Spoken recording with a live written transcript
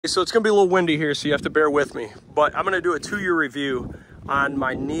So it's gonna be a little windy here, so you have to bear with me, but I'm gonna do a 2-year review on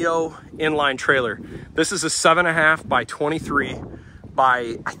my Neo inline trailer. This is a 7.5 by 23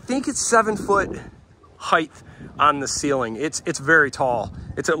 by, I think it's 7 foot height on the ceiling. It's very tall.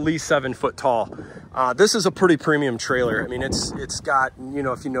 It's at least 7 foot tall. This is a pretty premium trailer. I mean, it's got, you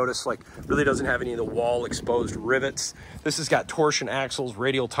know, if you notice, like, really doesn't have any of the wall exposed rivets. This has got torsion axles,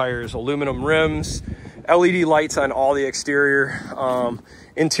 radial tires, aluminum rims, LED lights on all the exterior.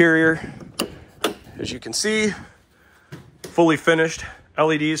 Interior, as you can see, fully finished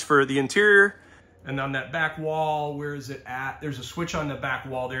LEDs for the interior. And on that back wall, where is it at? There's a switch on the back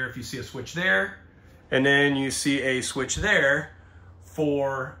wall there, if you see a switch there. And then you see a switch there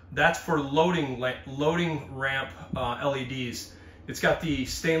that's for loading ramp LEDs. It's got the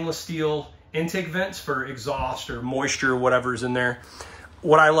stainless steel intake vents for exhaust or moisture, whatever's in there.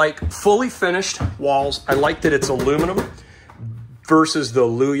 What I like, fully finished walls. I like that it's aluminum versus the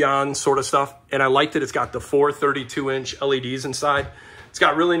Luyan sort of stuff. And I like that it's got the 4 32-inch LEDs inside. It's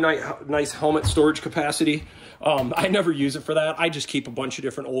got really nice helmet storage capacity. I never use it for that. I just keep a bunch of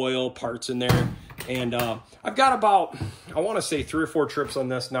different oil parts in there. And I've got about, I want to say 3 or 4 trips on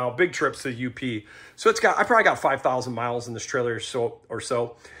this now, big trips to UP. So I probably got 5,000 miles in this trailer or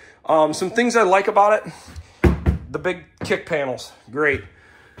so. Some things I like about it, the big kick panels, great.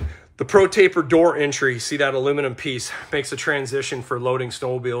 The Pro Taper door entry, see that aluminum piece, makes a transition for loading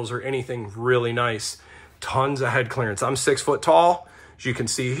snowmobiles or anything really nice. Tons of head clearance. I'm 6 foot tall, as you can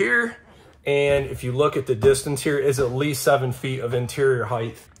see here. And if you look at the distance here, is at least 7 feet of interior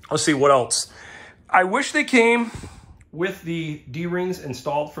height. Let's see what else. I wish they came with the D-rings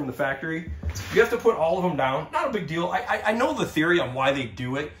installed from the factory. You have to put all of them down. Not a big deal. I know the theory on why they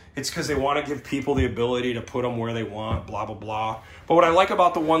do it. It's because they want to give people the ability to put them where they want, blah, blah, blah. But what I like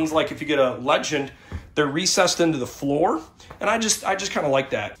about the ones, like if you get a Legend, they're recessed into the floor. And I just kind of like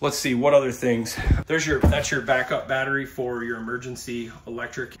that. Let's see, what other things? That's your backup battery for your emergency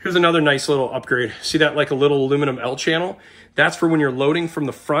electric. Here's another nice little upgrade. See that, like a little aluminum L channel? That's for when you're loading from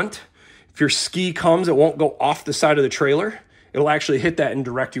the front. If your ski comes, it won't go off the side of the trailer. It'll actually hit that and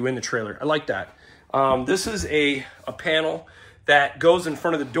direct you in the trailer. I like that. This is a panel that goes in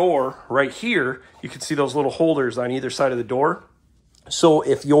front of the door right here. You can see those little holders on either side of the door. So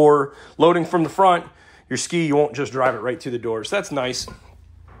if you're loading from the front, your ski, you won't just drive it right to the door. So that's nice.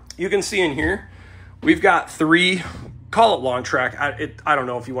 You can see in here, we've got 3, call it long track. I don't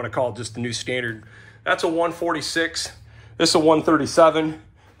know if you want to call it just the new standard. That's a 146. This is a 137.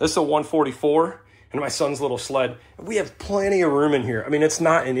 This is a 144. And my son's little sled. We have plenty of room in here. I mean, it's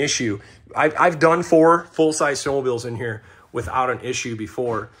not an issue. I've done 4 full-size snowmobiles in here without an issue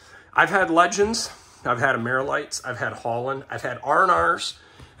before. I've had Legends, I've had Amerilites, I've had Holland, I've had R&Rs,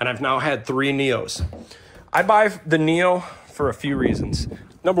 and I've now had 3 Neos. I buy the Neo for a few reasons.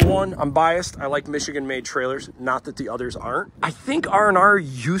 Number one, I'm biased. I like Michigan-made trailers, not that the others aren't. I think R&R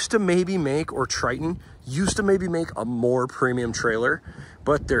used to maybe make, or Triton, used to maybe make a more premium trailer,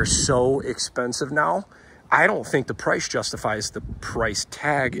 but they're so expensive now. I don't think the price justifies the price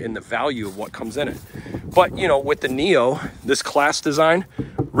tag and the value of what comes in it. But, you know, with the Neo, this class design,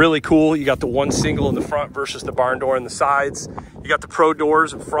 really cool. You got the one single in the front versus the barn door in the sides. You got the Pro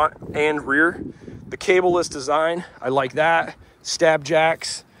doors in front and rear. The cableless design, I like that. Stab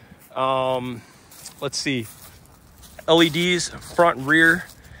jacks. Let's see. LEDs, front and rear.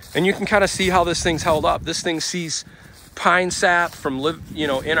 And you can kind of see how this thing's held up. This thing sees pine sap from,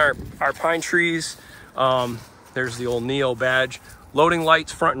 in our pine trees. There's the old Neo badge. Loading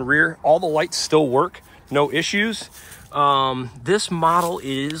lights front and rear. All the lights still work. No issues. This model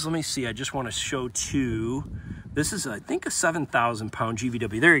is, let me see, I just want to show 2. This is, I think, a 7,000 pound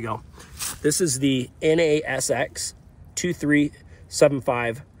GVW. There you go. This is the NASX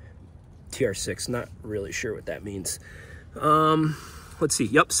 2375 TR6. Not really sure what that means. Let's see.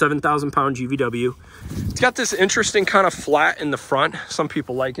 Yep, 7,000 pound GVW. It's got this interesting kind of flat in the front. Some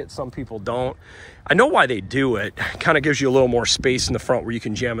people like it, some people don't. I know why they do it. It kind of gives you a little more space in the front where you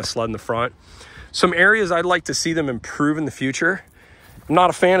can jam a sled in the front. Some areas I'd like to see them improve in the future. I'm not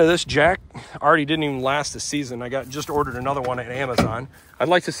a fan of this jack. Already didn't even last the season. I just ordered another one at Amazon. I'd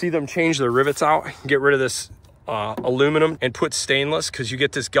like to see them change the rivets out, get rid of this aluminum and put stainless, because you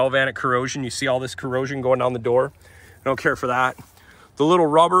get this galvanic corrosion. You see all this corrosion going down the door. I don't care for that. The little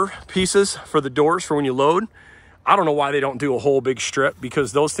rubber pieces for the doors for when you load, I don't know why they don't do a whole big strip,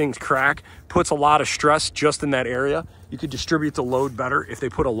 because those things crack, puts a lot of stress just in that area. You could distribute the load better if they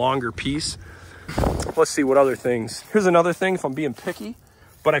put a longer piece. Let's see what other things. Here's another thing, if I'm being picky,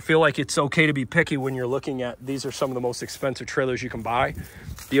 but I feel like it's okay to be picky when you're looking at, these are some of the most expensive trailers you can buy.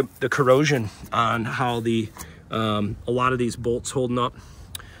 The corrosion on how a lot of these bolts holding up.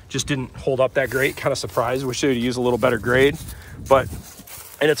 just didn't hold up that great. Kind of surprised. Wish they would use a little better grade. But,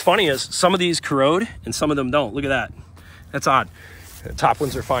 and it's funny is some of these corrode and some of them don't. Look at that. That's odd. The top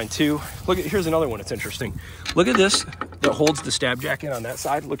ones are fine too. Look at, here's another one that's interesting. Look at this that holds the stab jacket on that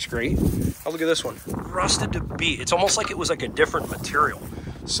side. Looks great. Oh, look at this one. Rusted to beat. It's almost like it was like a different material.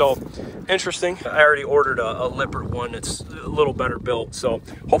 So interesting. I already ordered a Lippert one. It's a little better built. So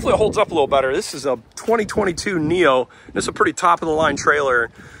hopefully it holds up a little better. This is a 2022 Neo. This is a pretty top of the line trailer.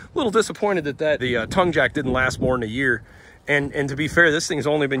 A little disappointed that the tongue jack didn't last more than a year. And to be fair, this thing's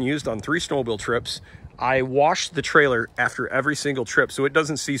only been used on 3 snowmobile trips. I washed the trailer after every single trip, so it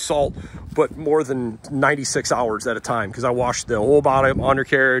doesn't see salt, but more than 96 hours at a time, because I washed the whole bottom,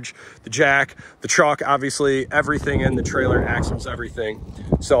 undercarriage, the jack, the truck, obviously, everything in the trailer, axles, everything.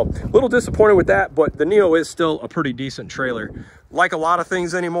 So a little disappointed with that, but the Neo is still a pretty decent trailer. Like a lot of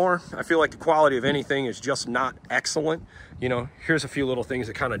things anymore, I feel like the quality of anything is just not excellent. You know, here's a few little things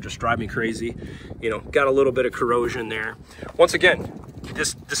that kind of just drive me crazy. You know, got a little bit of corrosion there. Once again,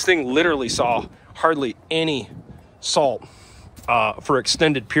 this thing literally saw hardly any salt for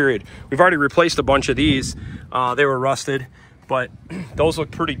extended period. We've already replaced a bunch of these. They were rusted, but those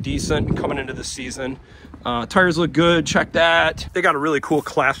look pretty decent coming into the season. Tires look good, check that. They got a really cool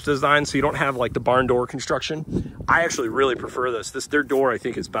clasp design, so you don't have like the barn door construction. I actually really prefer this. Their door I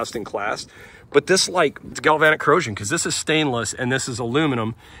think is best in class. But this, like, it's galvanic corrosion, because this is stainless and this is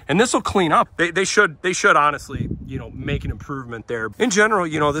aluminum, and this will clean up. They should honestly, you know, make an improvement there. In general,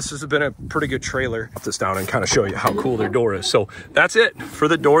 you know, this has been a pretty good trailer. I'll put this down and kind of show you how cool their door is. So that's it for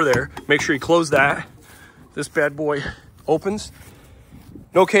the door there. Make sure you close that. This bad boy opens.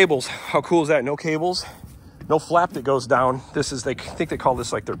 No cables. How cool is that? No cables. No flap that goes down. This is, I think they call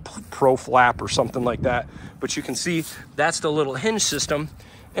this like their pro flap or something like that. But you can see that's the little hinge system.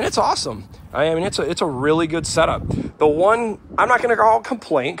 And it's awesome. I mean, it's a really good setup. The one, I'm not going to call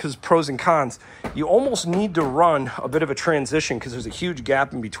complaint because pros and cons. You almost need to run a bit of a transition because there's a huge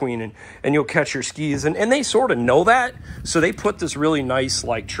gap in between and you'll catch your skis. And they sort of know that. So they put this really nice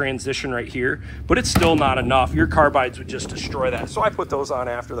like transition right here, but it's still not enough. Your carbides would just destroy that. So I put those on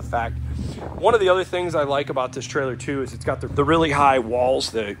after the fact. One of the other things I like about this trailer too is it's got the really high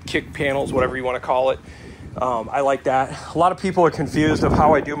walls, the kick panels, whatever you want to call it. I like that. A lot of people are confused of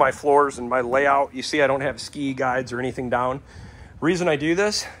how I do my floors and my layout. You see, I don't have ski guides or anything down. Reason I do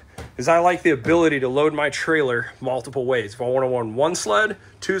this is I like the ability to load my trailer multiple ways. If I want to run 1 sled,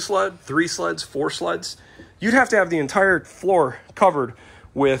 2 sled, 3 sleds, 4 sleds, you'd have to have the entire floor covered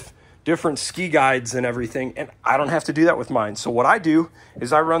with different ski guides and everything, and I don't have to do that with mine. So what I do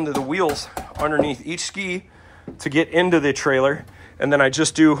is I run the wheels underneath each ski to get into the trailer, and then I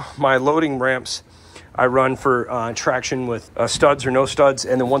just do my loading ramps. I run for traction with studs or no studs,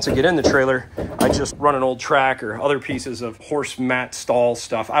 and then once I get in the trailer, I just run an old track or other pieces of horse mat stall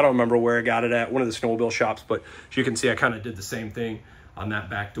stuff. I don't remember where I got it at, one of the snowmobile shops, but as you can see, I kind of did the same thing on that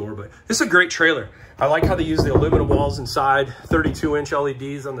back door. But this is a great trailer. I like how they use the aluminum walls inside, 32-inch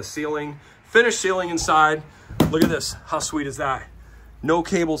LEDs on the ceiling, finished ceiling inside. Look at this. How sweet is that? No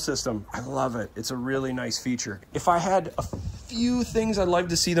cable system. I love it. It's a really nice feature. If I had a few things I'd like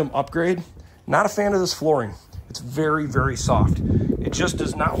to see them upgrade, not a fan of this flooring. It's very, very soft. It just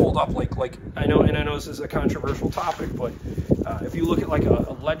does not hold up like I know, and I know this is a controversial topic, but if you look at like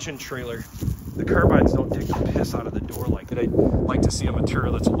a Legend trailer, the carbides don't take the piss out of the door like that. I'd like to see a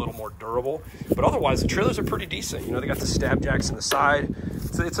material that's a little more durable. But otherwise, the trailers are pretty decent. You know, they got the stab jacks in the side.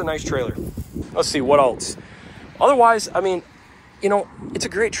 It's a nice trailer. Let's see, what else? Otherwise, I mean, you know, it's a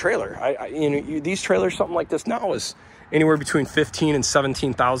great trailer. You know, these trailers, something like this now is anywhere between $15,000 and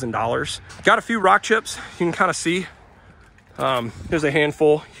 $17,000. Got a few rock chips, you can kind of see. There's a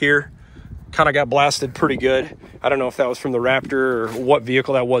handful here. Kind of got blasted pretty good. I don't know if that was from the Raptor or what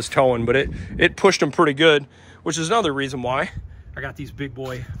vehicle that was towing, but it pushed them pretty good, which is another reason why I got these big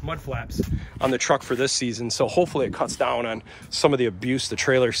boy mud flaps on the truck for this season. So hopefully it cuts down on some of the abuse the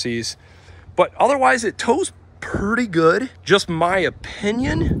trailer sees. But otherwise, it tows pretty good. Just my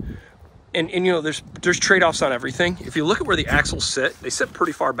opinion. And you know, there's trade-offs on everything. If you look at where the axles sit, they sit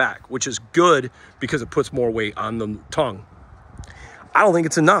pretty far back, which is good because it puts more weight on the tongue. I don't think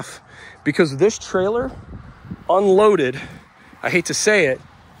it's enough because this trailer, unloaded, I hate to say it,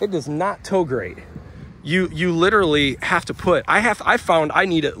 it does not tow great. You literally have to put, I found I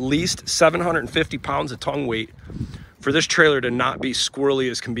need at least 750 pounds of tongue weight for this trailer to not be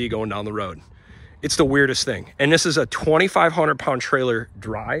squirrely as can be going down the road. It's the weirdest thing. And this is a 2,500 pound trailer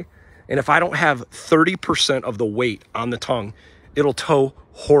dry. And if I don't have 30% of the weight on the tongue, it'll tow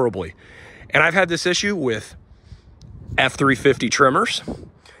horribly. And I've had this issue with F350 trimmers,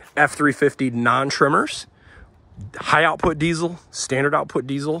 F350 non-trimmers, high output diesel, standard output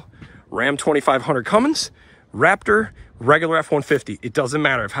diesel, Ram 2500 Cummins, Raptor, regular F-150. It doesn't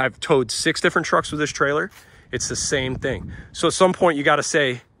matter. If I've towed 6 different trucks with this trailer, it's the same thing. So at some point you got to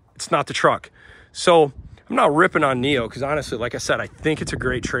say, it's not the truck. So I'm not ripping on Neo because honestly, like I said, I think it's a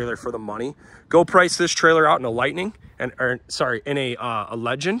great trailer for the money. Go price this trailer out in a Lightning in a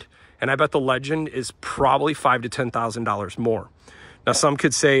Legend, and I bet the Legend is probably $5,000 to $10,000 more. Now some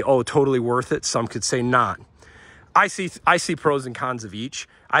could say, oh, totally worth it. Some could say not. I see pros and cons of each.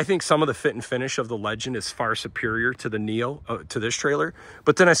 I think some of the fit and finish of the Legend is far superior to the Neo, to this trailer.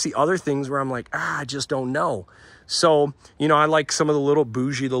 But then I see other things where I'm like, I just don't know. So, you know, I like some of the little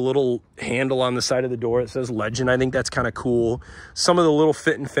bougie, the little handle on the side of the door that says Legend. I think that's kind of cool. Some of the little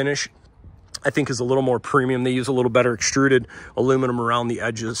fit and finish I think is a little more premium. They use a little better extruded aluminum around the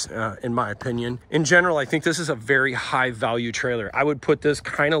edges, in my opinion. In general, I think this is a very high value trailer. I would put this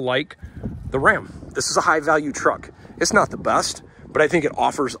kind of like the Ram. This is a high value truck. It's not the best, but I think it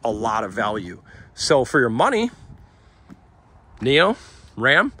offers a lot of value. So for your money, Neo,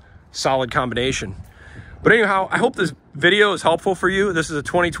 Ram, solid combination. But anyhow, I hope this video is helpful for you. This is a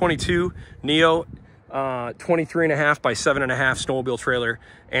 2022 Neo 23.5 by 7.5 snowmobile trailer,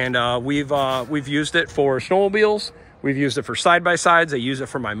 and we've used it for snowmobiles. We've used it for side-by-sides. I use it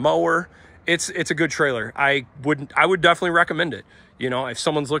for my mower. It's a good trailer. I would definitely recommend it. You know, if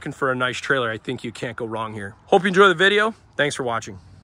someone's looking for a nice trailer, I think you can't go wrong here. Hope you enjoy the video. Thanks for watching.